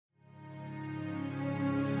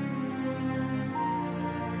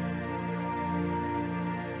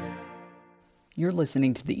You're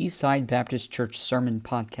listening to the Eastside Baptist Church Sermon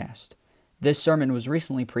Podcast. This sermon was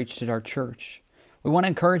recently preached at our church. We want to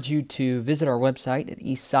encourage you to visit our website at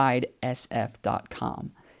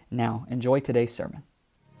eastsidesf.com. Now, enjoy today's sermon.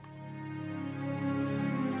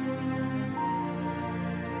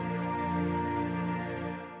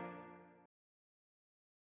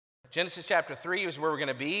 Genesis chapter 3 is where we're going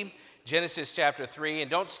to be. Genesis chapter 3, and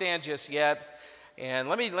don't stand just yet. And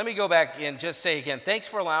let me go back and just say again, thanks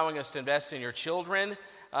for allowing us to invest in your children.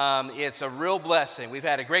 It's a real blessing. We've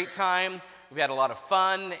had a great time. We've had a lot of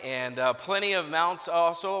fun and plenty of amounts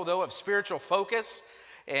also, though, of spiritual focus.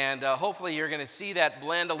 And hopefully you're going to see that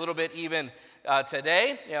blend a little bit even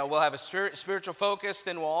today. You know, we'll have a spiritual focus.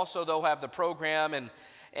 Then we'll also, though, have the program.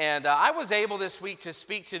 And I was able this week to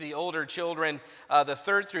speak to the older children, the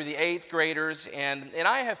 3rd through the 8th graders, and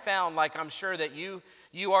I have found, like I'm sure that you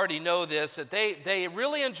already know this, that they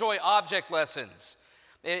really enjoy object lessons.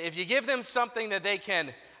 If you give them something that they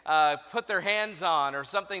can put their hands on or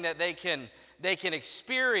something that they can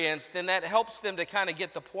experience, then that helps them to kind of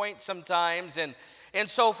get the point sometimes. And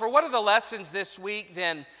so for one of the lessons this week,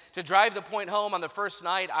 then to drive the point home on the first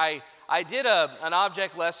night, I did an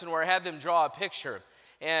object lesson where I had them draw a picture.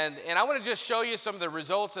 And I want to just show you some of the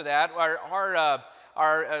results of that.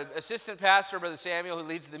 Our assistant pastor, Brother Samuel, who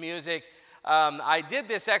leads the music, I did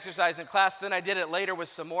this exercise in class, then I did it later with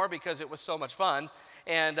some more because it was so much fun.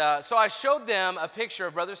 And so I showed them a picture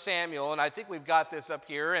of Brother Samuel, and I think we've got this up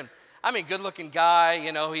here. And I mean, good-looking guy,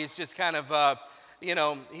 you know, he's just kind of,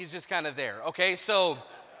 he's just kind of there. Okay, so,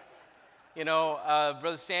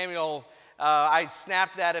 Brother Samuel, I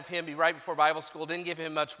snapped that of him right before Bible school, didn't give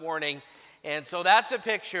him much warning. And so that's a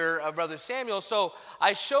picture of Brother Samuel. So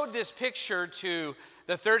I showed this picture to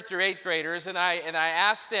the 3rd through 8th graders, and I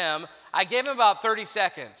asked them, I gave them about 30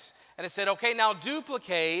 seconds. And I said, okay, now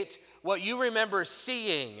duplicate what you remember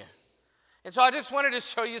seeing. And so I just wanted to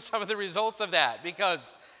show you some of the results of that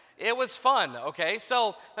because it was fun, okay?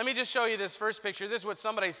 So let me just show you this first picture. This is what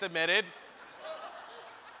somebody submitted.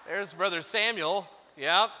 There's Brother Samuel,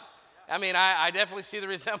 yeah. I mean, I definitely see the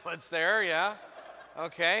resemblance there, yeah.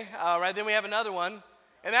 Okay, all right, then we have another one.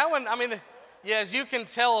 And that one, I mean, as you can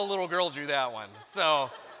tell, a little girl drew that one. So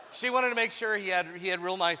she wanted to make sure he had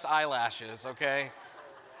real nice eyelashes, okay?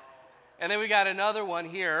 And then we got another one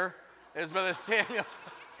here. There's Brother Samuel,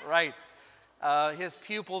 right. His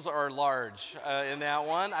pupils are large in that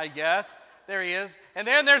one, I guess. There he is. And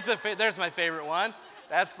then there's my favorite one.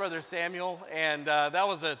 That's Brother Samuel, and that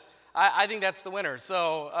was I think that's the winner.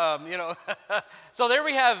 So, so there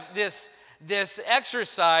we have this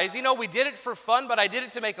exercise. You know, we did it for fun, but I did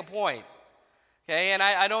it to make a point. Okay, and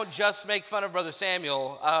I don't just make fun of Brother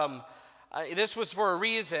Samuel. This was for a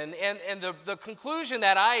reason. And the conclusion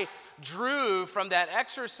that I drew from that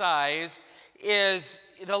exercise is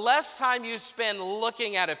the less time you spend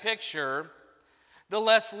looking at a picture, the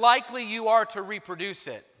less likely you are to reproduce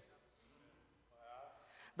it.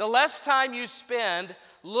 The less time you spend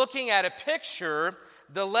looking at a picture,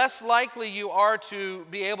 the less likely you are to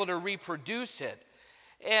be able to reproduce it.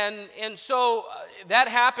 And so that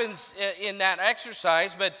happens in that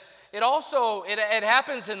exercise, but it also, it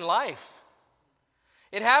happens in life.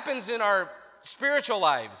 It happens in our spiritual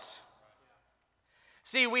lives.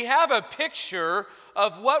 See, we have a picture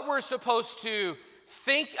of what we're supposed to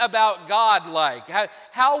think about God like,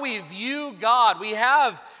 how we view God. We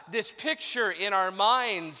have this picture in our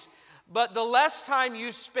minds, but the less time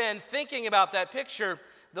you spend thinking about that picture,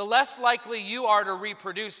 the less likely you are to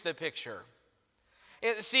reproduce the picture.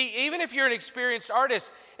 See, even if you're an experienced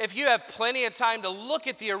artist, if you have plenty of time to look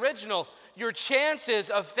at the original, your chances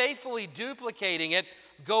of faithfully duplicating it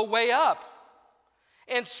go way up.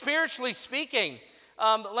 And spiritually speaking,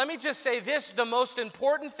 let me just say this, the most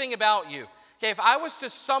important thing about you. Okay, if I was to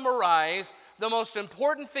summarize the most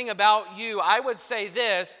important thing about you, I would say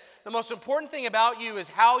this, the most important thing about you is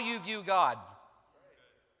how you view God.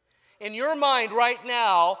 In your mind right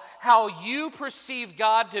now, how you perceive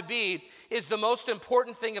God to be is the most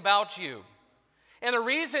important thing about you. And the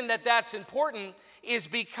reason that that's important is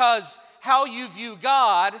because how you view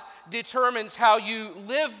God determines how you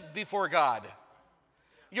live before God.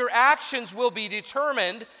 Your actions will be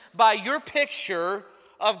determined by your picture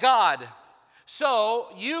of God. So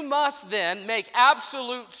you must then make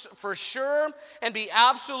absolutes for sure and be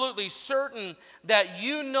absolutely certain that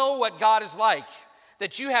you know what God is like,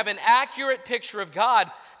 that you have an accurate picture of God,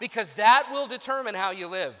 because that will determine how you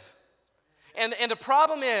live. And the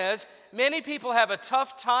problem is, many people have a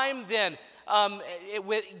tough time then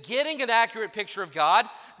with getting an accurate picture of God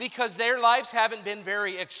because their lives haven't been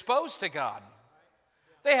very exposed to God.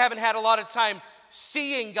 They haven't had a lot of time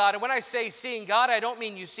seeing God. And when I say seeing God, I don't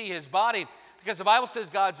mean you see his body, because the Bible says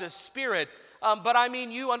God's a spirit, but I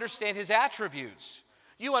mean you understand his attributes.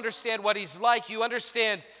 You understand what he's like. You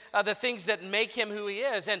understand the things that make him who he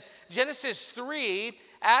is. And Genesis 3,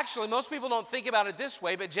 actually, most people don't think about it this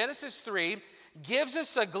way, but Genesis 3 gives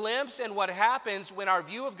us a glimpse in what happens when our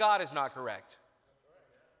view of God is not correct.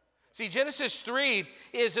 See, Genesis 3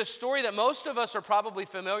 is a story that most of us are probably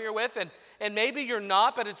familiar with, and maybe you're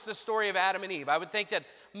not, but it's the story of Adam and Eve. I would think that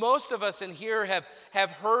most of us in here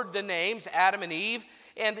have heard the names Adam and Eve.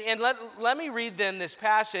 And let me read then this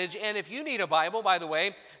passage. And if you need a Bible, by the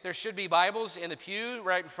way, there should be Bibles in the pew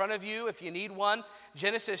right in front of you if you need one.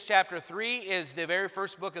 Genesis chapter 3 is the very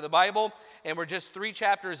first book of the Bible, and we're just 3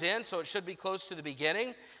 chapters in, so it should be close to the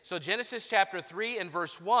beginning. So Genesis chapter 3 and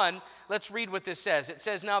verse 1, let's read what this says. It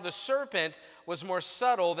says, "Now the serpent was more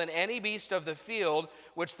subtle than any beast of the field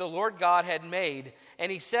which the Lord God had made.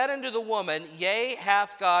 And he said unto the woman, Yea,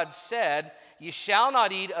 hath God said, Ye shall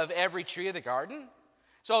not eat of every tree of the garden?"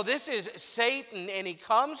 So this is Satan, and he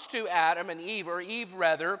comes to Adam and Eve, or Eve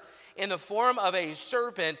rather, in the form of a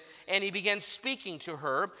serpent, and he begins speaking to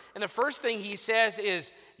her. And the first thing he says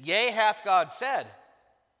is, "Yea, hath God said."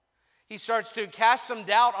 He starts to cast some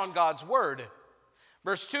doubt on God's word.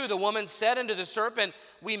 Verse 2, "The woman said unto the serpent,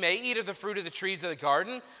 We may eat of the fruit of the trees of the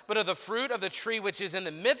garden, but of the fruit of the tree which is in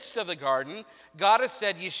the midst of the garden, God hath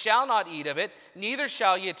said, Ye shall not eat of it, neither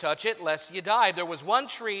shall ye touch it, lest ye die." There was one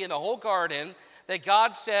tree in the whole garden that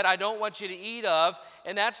God said, "I don't want you to eat of,"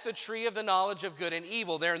 and that's the tree of the knowledge of good and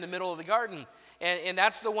evil there in the middle of the garden. And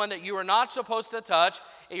that's the one that you are not supposed to touch,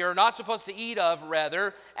 you're not supposed to eat of,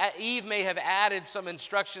 rather. Eve may have added some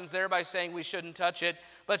instructions there by saying we shouldn't touch it,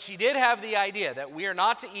 but she did have the idea that we are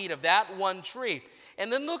not to eat of that one tree.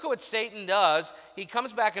 And then look at what Satan does. He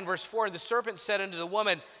comes back in verse 4, "The serpent said unto the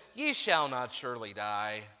woman, Ye shall not surely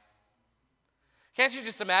die." Can't you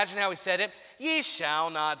just imagine how he said it? "Ye shall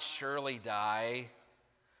not surely die.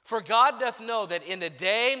 For God doth know that in the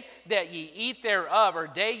day that ye eat thereof, or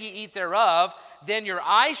day ye eat thereof, then your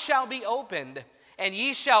eyes shall be opened, and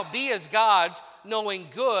ye shall be as gods, knowing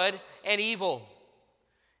good and evil."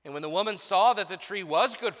 And when the woman saw that the tree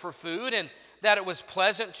was good for food, and that it was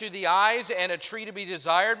pleasant to the eyes, and a tree to be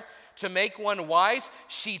desired to make one wise,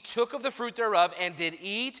 she took of the fruit thereof, and did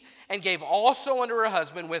eat, and gave also unto her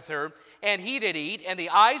husband with her, and he did eat, and the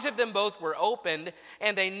eyes of them both were opened,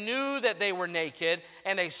 and they knew that they were naked,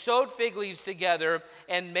 and they sewed fig leaves together,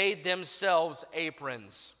 and made themselves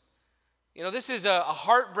aprons. You know, this is a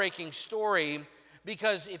heartbreaking story,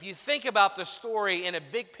 because if you think about the story in a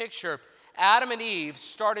big picture, Adam and Eve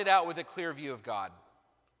started out with a clear view of God.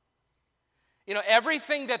 You know,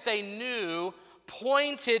 everything that they knew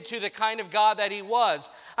pointed to the kind of God that he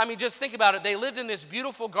was. I mean, just think about it. They lived in this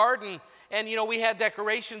beautiful garden, and, you know, we had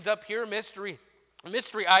decorations up here, Mystery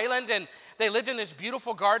Island, and they lived in this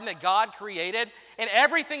beautiful garden that God created, and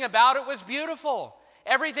everything about it was beautiful.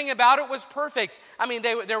 Everything about it was perfect. I mean,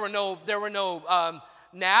 there were no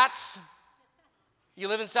gnats. You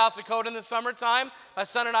live in South Dakota in the summertime. My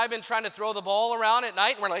son and I have been trying to throw the ball around at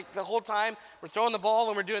night, and we're like, the whole time, we're throwing the ball,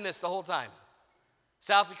 and we're doing this the whole time.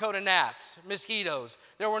 South Dakota gnats, mosquitoes.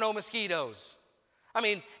 There were no mosquitoes. I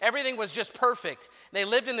mean, everything was just perfect. They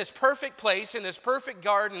lived in this perfect place, in this perfect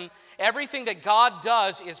garden. Everything that God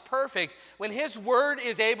does is perfect. When his word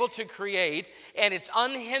is able to create and it's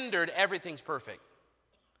unhindered, everything's perfect.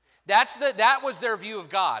 That was their view of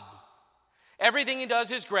God. Everything he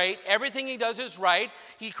does is great. Everything he does is right.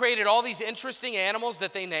 He created all these interesting animals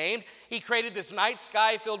that they named. He created this night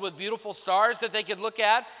sky filled with beautiful stars that they could look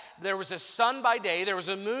at. There was a sun by day. There was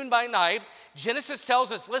a moon by night. Genesis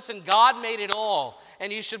tells us, listen, God made it all.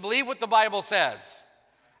 And you should believe what the Bible says.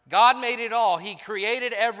 God made it all. He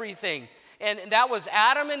created everything. And that was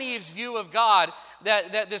Adam and Eve's view of God,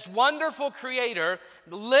 that this wonderful creator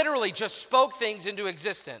literally just spoke things into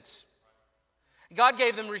existence. God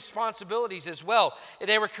gave them responsibilities as well.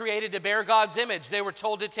 They were created to bear God's image. They were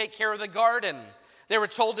told to take care of the garden. They were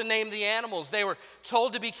told to name the animals. They were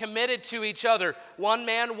told to be committed to each other. One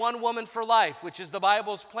man, one woman for life, which is the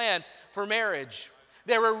Bible's plan for marriage.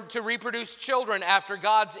 They were to reproduce children after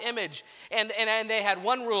God's image. And they had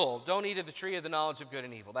one rule: don't eat of the tree of the knowledge of good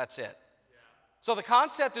and evil. That's it. So the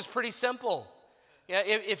concept is pretty simple.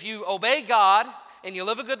 If you obey God and you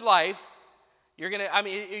live a good life,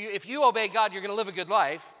 if you obey God, you're going to live a good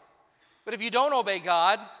life. But if you don't obey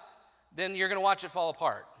God, then you're going to watch it fall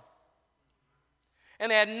apart. And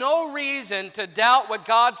they had no reason to doubt what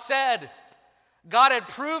God said. God had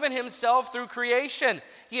proven himself through creation.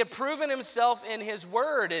 He had proven himself in his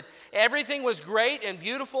word. Everything was great and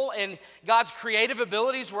beautiful, and God's creative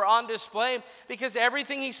abilities were on display because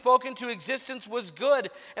everything he spoke into existence was good.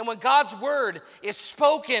 And when God's word is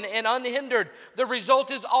spoken and unhindered, the result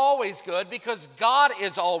is always good because God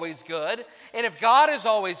is always good. And if God is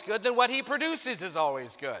always good, then what he produces is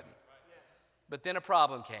always good. But then a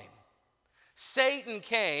problem came. Satan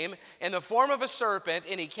came in the form of a serpent,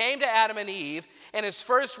 and he came to Adam and Eve, and his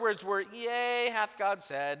first words were, "Yea, hath God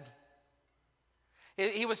said."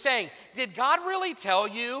 He was saying, did God really tell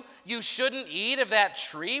you you shouldn't eat of that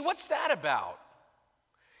tree? What's that about?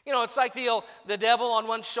 You know, it's like the devil on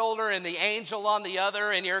one shoulder and the angel on the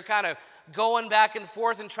other, and you're kind of going back and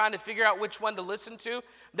forth and trying to figure out which one to listen to.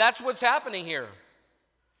 That's what's happening here.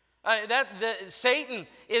 Satan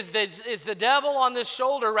is the devil on this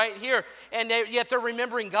shoulder right here, and yet they're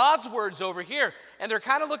remembering God's words over here, and they're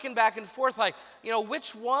kind of looking back and forth like, you know,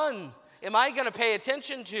 which one am I going to pay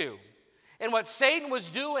attention to? And what Satan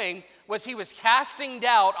was doing was he was casting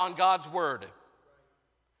doubt on God's word.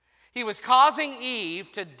 He was causing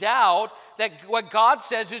Eve to doubt that what God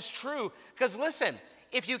says is true. Because listen,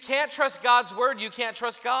 if you can't trust God's word, you can't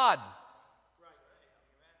trust God.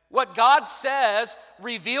 What God says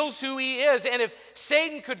reveals who he is. And if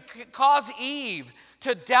Satan could cause Eve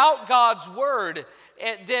to doubt God's word,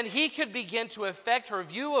 then he could begin to affect her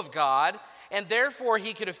view of God, and therefore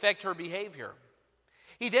he could affect her behavior.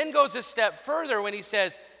 He then goes a step further when he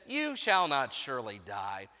says, "You shall not surely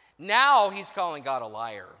die." Now he's calling God a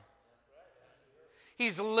liar.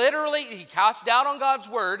 He casts doubt on God's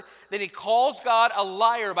word, then he calls God a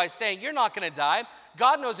liar by saying, "You're not going to die."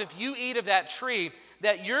 God knows if you eat of that tree,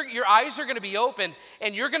 that your eyes are going to be opened,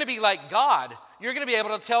 and you're going to be like God. You're going to be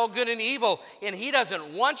able to tell good and evil, and he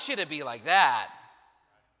doesn't want you to be like that.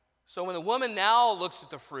 So when the woman now looks at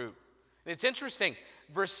the fruit, and it's interesting,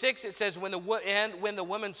 verse 6, it says, when the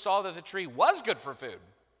woman saw that the tree was good for food.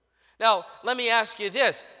 Now, let me ask you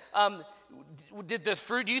this. Do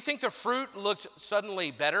you think the fruit looked suddenly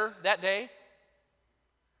better that day?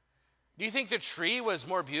 Do you think the tree was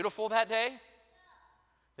more beautiful that day?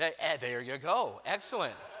 There you go.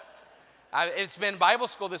 Excellent. It's been Bible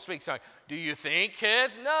school this week. So, do you think,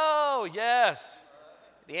 kids? No, yes.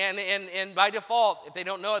 And by default, if they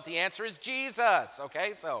don't know it, the answer is Jesus.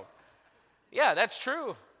 Okay, so, yeah, that's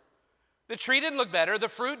true. The tree didn't look better. The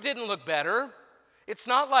fruit didn't look better. It's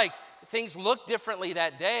not like things looked differently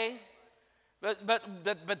that day.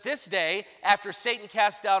 But this day, after Satan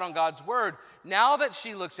cast doubt on God's word, now that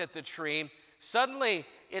she looks at the tree, suddenly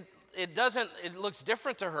it looks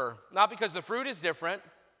different to her. Not because the fruit is different,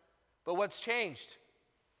 but what's changed?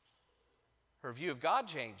 Her view of God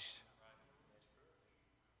changed.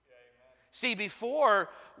 See, before,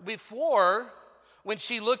 when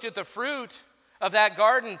she looked at the fruit of that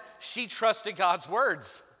garden, she trusted God's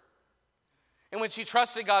words. And when she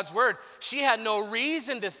trusted God's word, she had no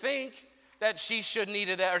reason to think that she should eat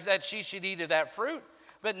of that, or that she should eat of that fruit.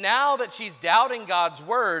 But now that she's doubting God's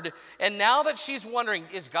word, and now that she's wondering,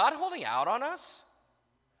 is God holding out on us?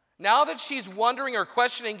 Now that she's wondering or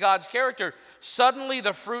questioning God's character, suddenly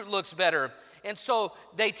the fruit looks better. And so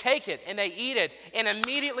they take it and they eat it, and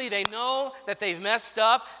immediately they know that they've messed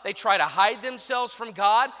up. They try to hide themselves from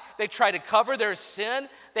God. They try to cover their sin.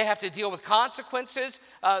 They have to deal with consequences.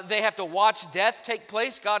 They have to watch death take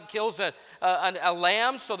place. God kills a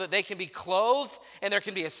lamb so that they can be clothed and there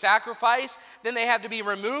can be a sacrifice. Then they have to be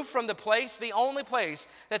removed from the place, the only place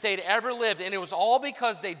that they'd ever lived. And it was all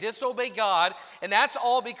because they disobeyed God, and that's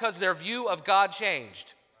all because their view of God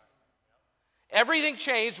changed. Everything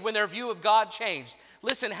changed when their view of God changed.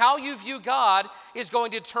 Listen, how you view God is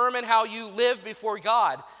going to determine how you live before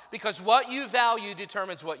God, because what you value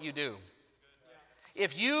determines what you do.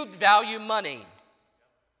 If you value money,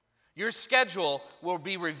 your schedule will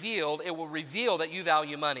be revealed. It will reveal that you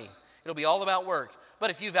value money. It'll be all about work. But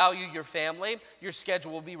if you value your family, your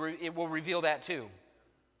schedule will reveal that too.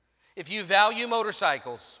 If you value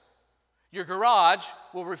motorcycles, your garage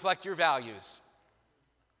will reflect your values.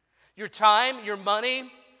 Your time, your money,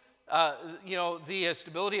 the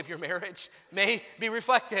stability of your marriage may be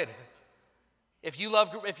reflected. If you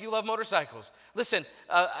love motorcycles. Listen,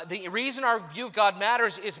 the reason our view of God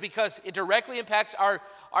matters is because it directly impacts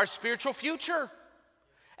our spiritual future.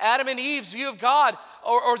 Adam and Eve's view of God,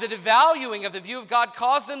 or the devaluing of the view of God,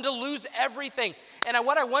 caused them to lose everything. And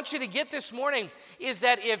what I want you to get this morning is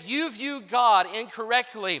that if you view God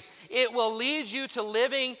incorrectly, it will lead you to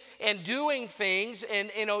living and doing things and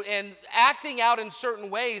acting out in certain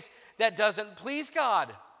ways that doesn't please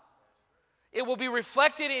God. It will be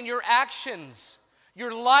reflected in your actions.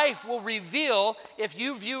 Your life will reveal if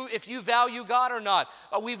you value God or not.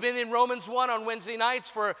 We've been in Romans 1 on Wednesday nights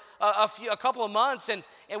for a couple of months, and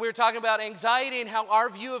we were talking about anxiety and how our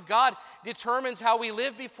view of God determines how we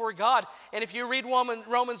live before God. And if you read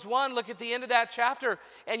Romans 1, look at the end of that chapter,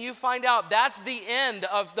 and you find out that's the end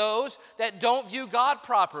of those that don't view God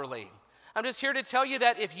properly. I'm just here to tell you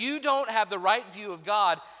that if you don't have the right view of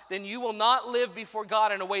God, then you will not live before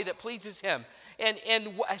God in a way that pleases Him. And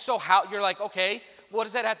so how you're like, okay, what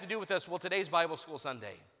does that have to do with us? Well, today's Bible School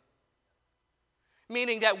Sunday.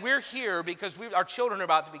 Meaning that we're here because our children are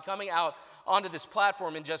about to be coming out onto this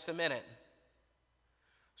platform in just a minute.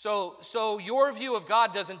 So your view of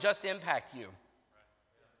God doesn't just impact you.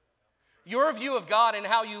 Your view of God and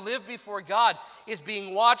how you live before God is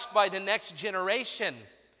being watched by the next generation.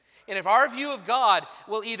 And if our view of God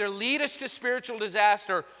will either lead us to spiritual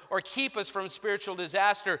disaster or keep us from spiritual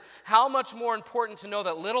disaster, how much more important to know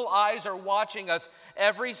that little eyes are watching us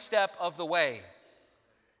every step of the way.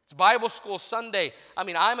 It's Bible School Sunday. I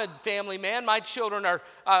mean, I'm a family man. My children are,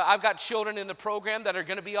 I've got children in the program that are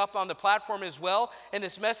going to be up on the platform as well. And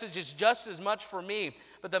this message is just as much for me.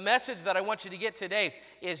 But the message that I want you to get today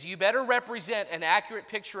is you better represent an accurate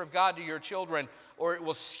picture of God to your children, or it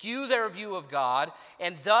will skew their view of God.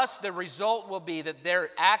 And thus the result will be that their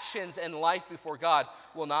actions and life before God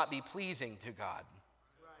will not be pleasing to God.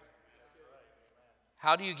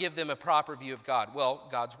 How do you give them a proper view of God? Well,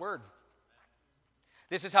 God's Word.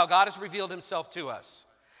 This is how God has revealed Himself to us.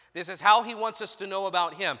 This is how He wants us to know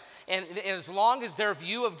about Him. And as long as their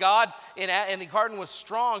view of God in the garden was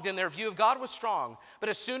strong, then their view of God was strong. But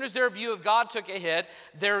as soon as their view of God took a hit,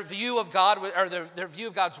 their view of God, or their view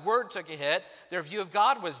of God's Word took a hit, their view of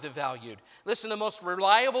God was devalued. Listen, the most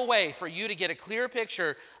reliable way for you to get a clear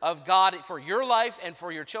picture of God for your life and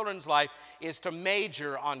for your children's life is to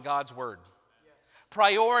major on God's Word.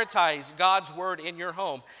 Prioritize God's Word in your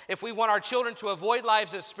home. If we want our children to avoid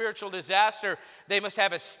lives of spiritual disaster, they must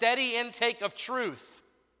have a steady intake of truth.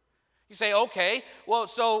 You say, okay, well,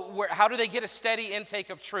 so how do they get a steady intake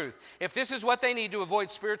of truth? If this is what they need to avoid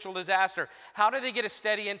spiritual disaster, how do they get a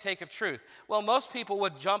steady intake of truth? Well, most people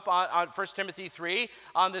would jump on 1 Timothy 3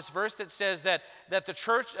 on this verse that says that the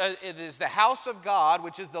church it is the house of God,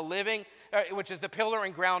 which is the pillar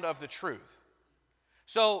and ground of the truth.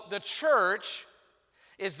 So the church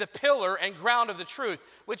is the pillar and ground of the truth,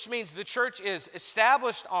 which means the church is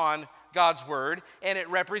established on God's Word and it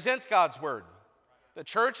represents God's Word. The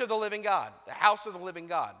church of the living God, the house of the living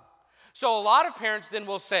God. So a lot of parents then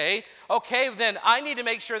will say, okay, then I need to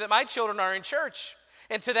make sure that my children are in church.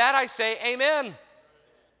 And to that I say, amen.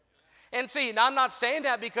 And see, I'm not saying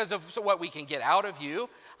that because of what we can get out of you.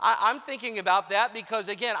 I'm thinking about that because,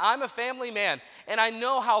 again, I'm a family man, and I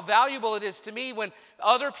know how valuable it is to me when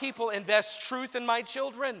other people invest truth in my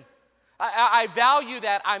children. I value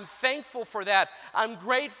that. I'm thankful for that. I'm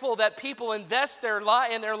grateful that people invest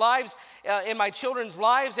in their lives, in my children's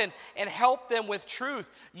lives, and help them with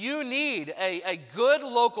truth. You need a good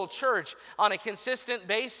local church on a consistent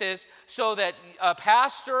basis so that a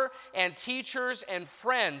pastor and teachers and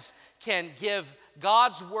friends can give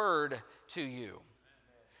God's Word to you.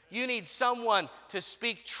 You need someone to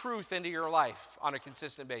speak truth into your life on a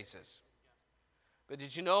consistent basis. But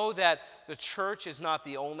did you know that the church is not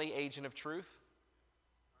the only agent of truth?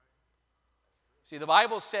 See, the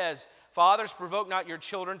Bible says, fathers, provoke not your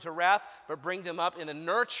children to wrath, but bring them up in the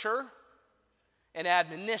nurture and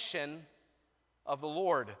admonition of the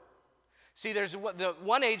Lord. See, there's the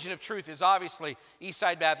one agent of truth is obviously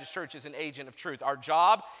Eastside Baptist Church is an agent of truth. Our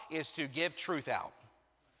job is to give truth out.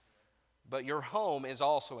 But your home is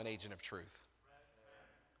also an agent of truth.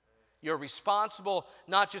 You're responsible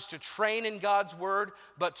not just to train in God's Word,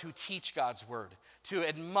 but to teach God's Word, to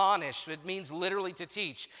admonish. It means literally to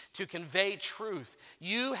teach, to convey truth.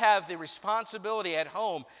 You have the responsibility at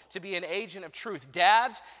home to be an agent of truth.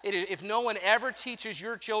 Dads, if no one ever teaches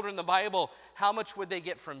your children the Bible, how much would they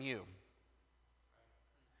get from you?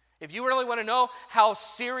 If you really want to know how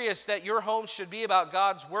serious that your home should be about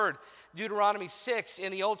God's Word, Deuteronomy 6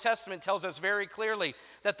 in the Old Testament tells us very clearly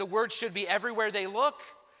that the Word should be everywhere they look.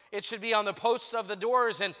 It should be on the posts of the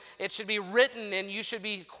doors, and it should be written, and you should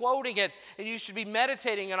be quoting it, and you should be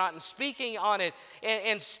meditating on it and speaking on it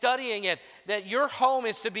and studying it. That your home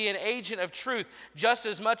is to be an agent of truth just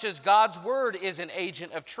as much as God's Word is an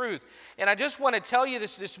agent of truth. And I just want to tell you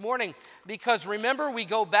this morning because remember, we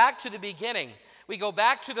go back to the beginning. We go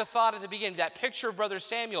back to the thought at the beginning, that picture of Brother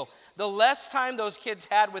Samuel. The less time those kids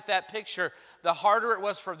had with that picture, the harder it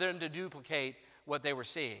was for them to duplicate what they were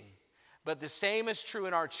seeing. But the same is true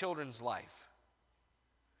in our children's life.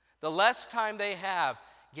 The less time they have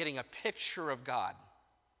getting a picture of God,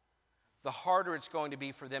 the harder it's going to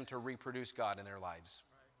be for them to reproduce God in their lives.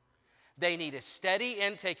 They need a steady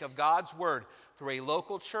intake of God's word through a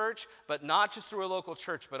local church, but not just through a local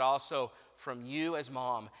church, but also from you as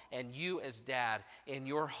mom and you as dad in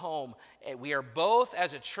your home. And we are both,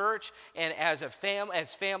 as a church and as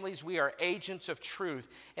families, we are agents of truth.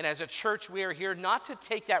 And as a church, we are here not to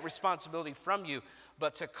take that responsibility from you,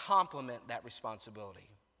 but to complement that responsibility.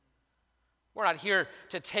 We're not here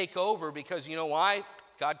to take over because you know why?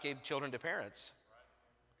 God gave children to parents.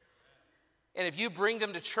 And if you bring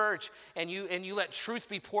them to church and you let truth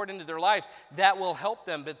be poured into their lives, that will help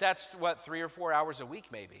them. But that's 3 or 4 hours a week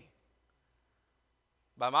maybe.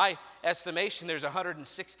 By my estimation, there's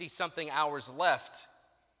 160-something hours left.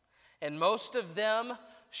 And most of them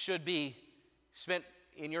should be spent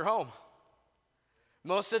in your home.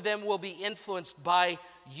 Most of them will be influenced by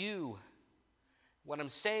you. What I'm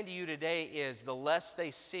saying to you today is the less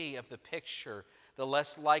they see of the picture, the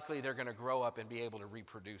less likely they're going to grow up and be able to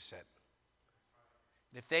reproduce it.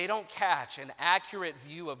 If they don't catch an accurate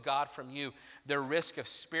view of God from you, their risk of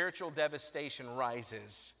spiritual devastation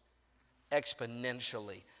rises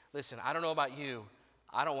exponentially. Listen, I don't know about you.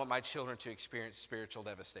 I don't want my children to experience spiritual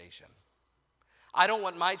devastation. I don't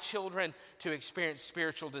want my children to experience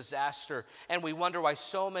spiritual disaster, and we wonder why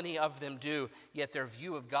so many of them do, yet their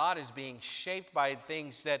view of God is being shaped by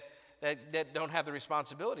things that don't have the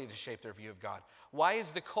responsibility to shape their view of God. Why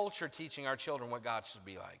is the culture teaching our children what God should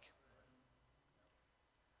be like?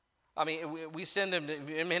 I mean,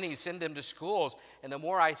 many send them to schools, and the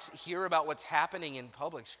more I hear about what's happening in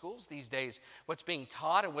public schools these days, what's being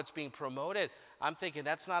taught and what's being promoted, I'm thinking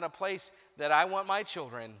that's not a place that I want my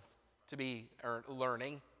children to be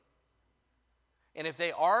learning. And if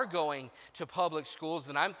they are going to public schools,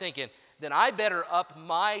 then I'm thinking, then I better up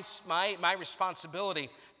my responsibility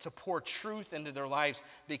to pour truth into their lives,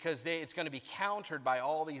 because it's going to be countered by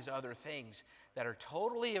all these other things that are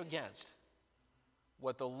totally against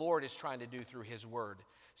what the Lord is trying to do through his word.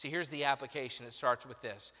 See, here's the application. It starts with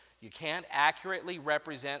this. You can't accurately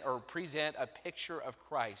represent or present a picture of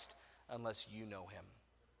Christ unless you know him.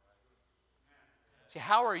 See,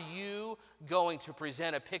 how are you going to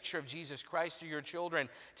present a picture of Jesus Christ to your children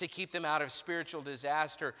to keep them out of spiritual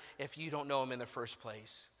disaster if you don't know him in the first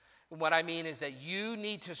place? What I mean is that you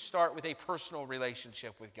need to start with a personal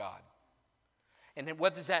relationship with God. And then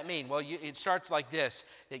what does that mean? Well, it starts like this,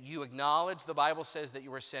 that you acknowledge, the Bible says that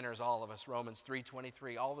you are sinners, all of us. Romans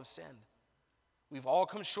 3:23, all have sinned. We've all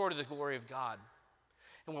come short of the glory of God.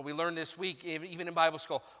 And what we learned this week, even in Bible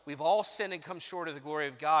school, we've all sinned and come short of the glory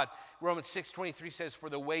of God. Romans 6:23 says, for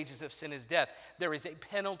the wages of sin is death. There is a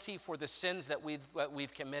penalty for the sins that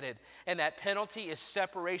we've committed. And that penalty is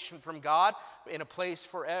separation from God in a place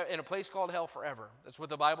called hell forever. That's what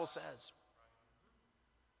the Bible says.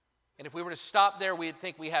 And if we were to stop there, we'd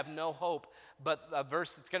think we have no hope. But a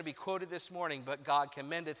verse that's going to be quoted this morning, but God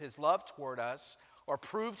commendeth his love toward us, or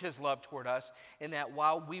proved his love toward us, in that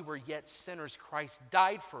while we were yet sinners, Christ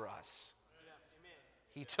died for us.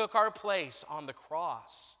 He took our place on the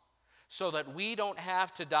cross so that we don't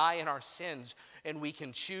have to die in our sins, and we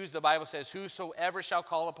can choose. The Bible says, whosoever shall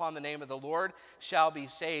call upon the name of the Lord shall be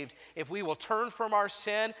saved. If we will turn from our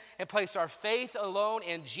sin and place our faith alone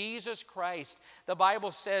in Jesus Christ, the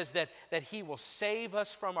Bible says that he will save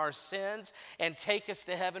us from our sins and take us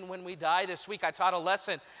to heaven when we die. This week I taught a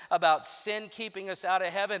lesson about sin keeping us out of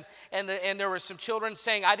heaven, and there were some children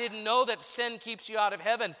saying, I didn't know that sin keeps you out of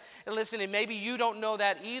heaven. And listen, and maybe you don't know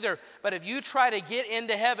that either, but if you try to get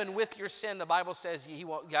into heaven with your sin, the Bible says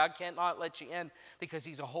God cannot let you in, because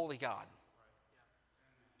he's a holy God.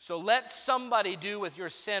 So let somebody do with your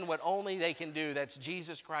sin what only they can do. That's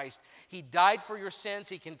Jesus Christ. He died for your sins.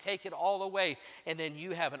 He can take it all away. And then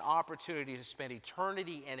you have an opportunity to spend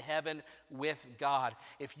eternity in heaven with God.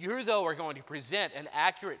 If you, though, are going to present an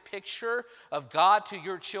accurate picture of God to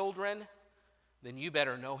your children, then you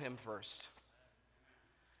better know him first.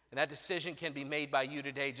 And that decision can be made by you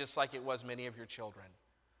today, just like it was many of your children.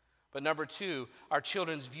 But number two, our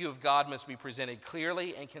children's view of God must be presented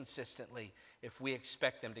clearly and consistently if we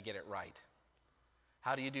expect them to get it right.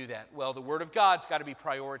 How do you do that? Well, the Word of God's got to be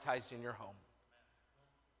prioritized in your home.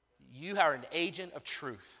 You are an agent of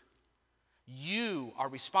truth. You are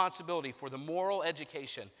responsibility for the moral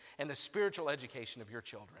education and the spiritual education of your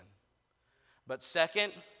children. But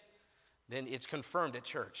second, then it's confirmed at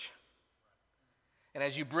church. And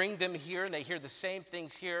as you bring them here and they hear the same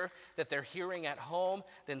things here that they're hearing at home,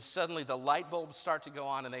 then suddenly the light bulbs start to go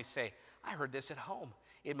on and they say, I heard this at home.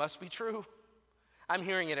 It must be true. I'm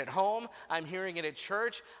hearing it at home. I'm hearing it at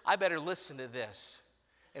church. I better listen to this.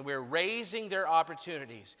 And we're raising their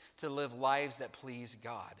opportunities to live lives that please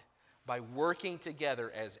God by working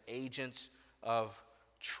together as agents of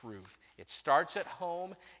truth. It starts at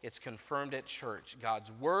home. It's confirmed at church.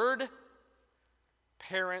 God's Word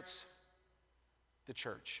parents the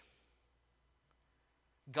church.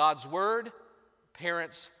 God's Word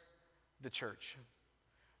parents the church.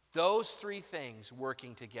 Those three things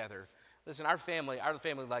working together. Listen, our family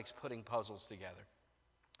likes putting puzzles together,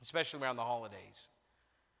 especially around the holidays.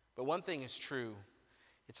 But one thing is true.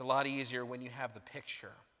 It's a lot easier when you have the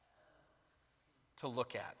picture to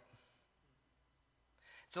look at.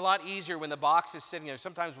 It's a lot easier when the box is sitting there.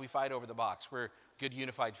 Sometimes we fight over the box. We're a good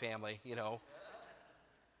unified family, We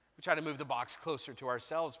try to move the box closer to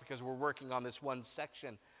ourselves because we're working on this one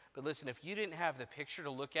section. But listen, if you didn't have the picture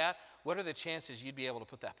to look at, what are the chances you'd be able to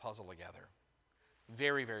put that puzzle together?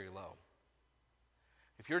 Very, very low.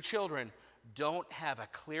 If your children don't have a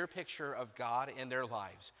clear picture of God in their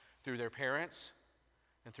lives through their parents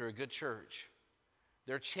and through a good church,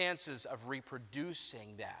 their chances of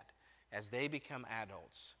reproducing that as they become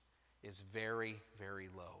adults is very, very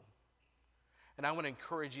low. And I want to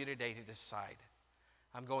encourage you today to decide.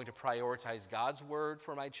 I'm going to prioritize God's Word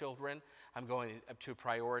for my children. I'm going to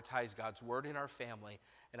prioritize God's Word in our family.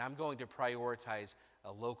 And I'm going to prioritize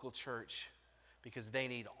a local church because they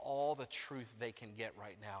need all the truth they can get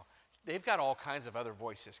right now. They've got all kinds of other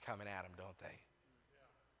voices coming at them, don't they?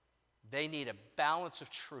 They need a balance of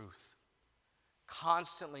truth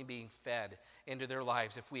constantly being fed into their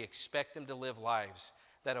lives if we expect them to live lives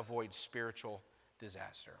that avoid spiritual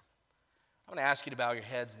disaster. I'm going to ask you to bow your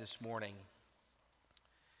heads this morning.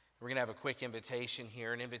 We're going to have a quick invitation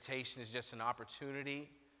here. An invitation is just an opportunity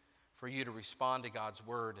for you to respond to God's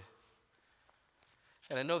Word.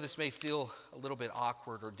 And I know this may feel a little bit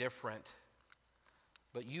awkward or different,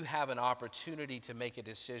 but you have an opportunity to make a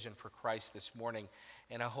decision for Christ this morning,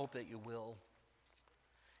 and I hope that you will.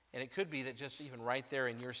 And it could be that just even right there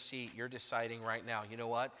in your seat, you're deciding right now, you know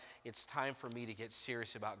what? It's time for me to get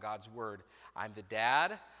serious about God's Word. I'm the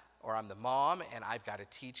dad or I'm the mom, and I've got to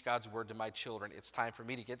teach God's Word to my children. It's time for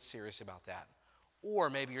me to get serious about that. Or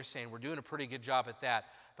maybe you're saying, we're doing a pretty good job at that,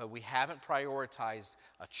 but we haven't prioritized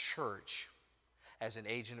a church as an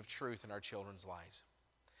agent of truth in our children's lives.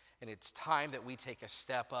 And it's time that we take a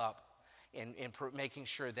step up in making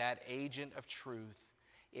sure that agent of truth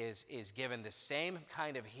is given the same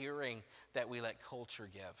kind of hearing that we let culture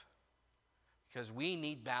give. Because we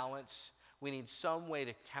need balance. We need some way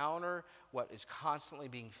to counter what is constantly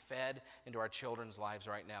being fed into our children's lives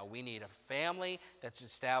right now. We need a family that's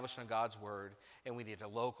established on God's Word, and we need a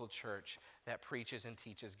local church that preaches and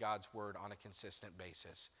teaches God's Word on a consistent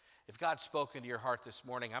basis. If God's spoken to your heart this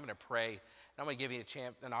morning, I'm going to pray, and I'm going to give you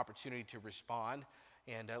an opportunity to respond.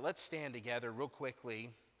 And let's stand together real quickly.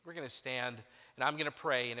 We're going to stand, and I'm going to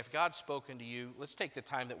pray. And if God's spoken to you, let's take the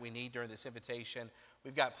time that we need during this invitation.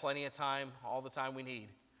 We've got plenty of time, all the time we need.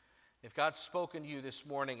 If God's spoken to you this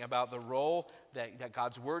morning about the role that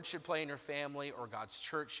God's Word should play in your family or God's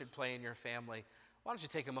church should play in your family, why don't you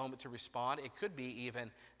take a moment to respond? It could be even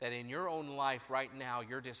that in your own life right now,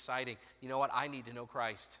 you're deciding, you know what, I need to know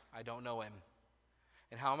Christ. I don't know Him.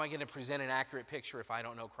 And how am I going to present an accurate picture if I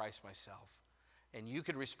don't know Christ myself? And you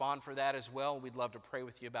could respond for that as well. We'd love to pray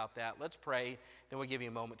with you about that. Let's pray, then we'll give you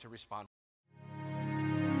a moment to respond.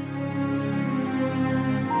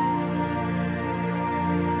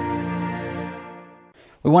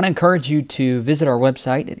 We want to encourage you to visit our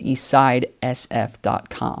website at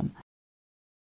eastsidesf.com.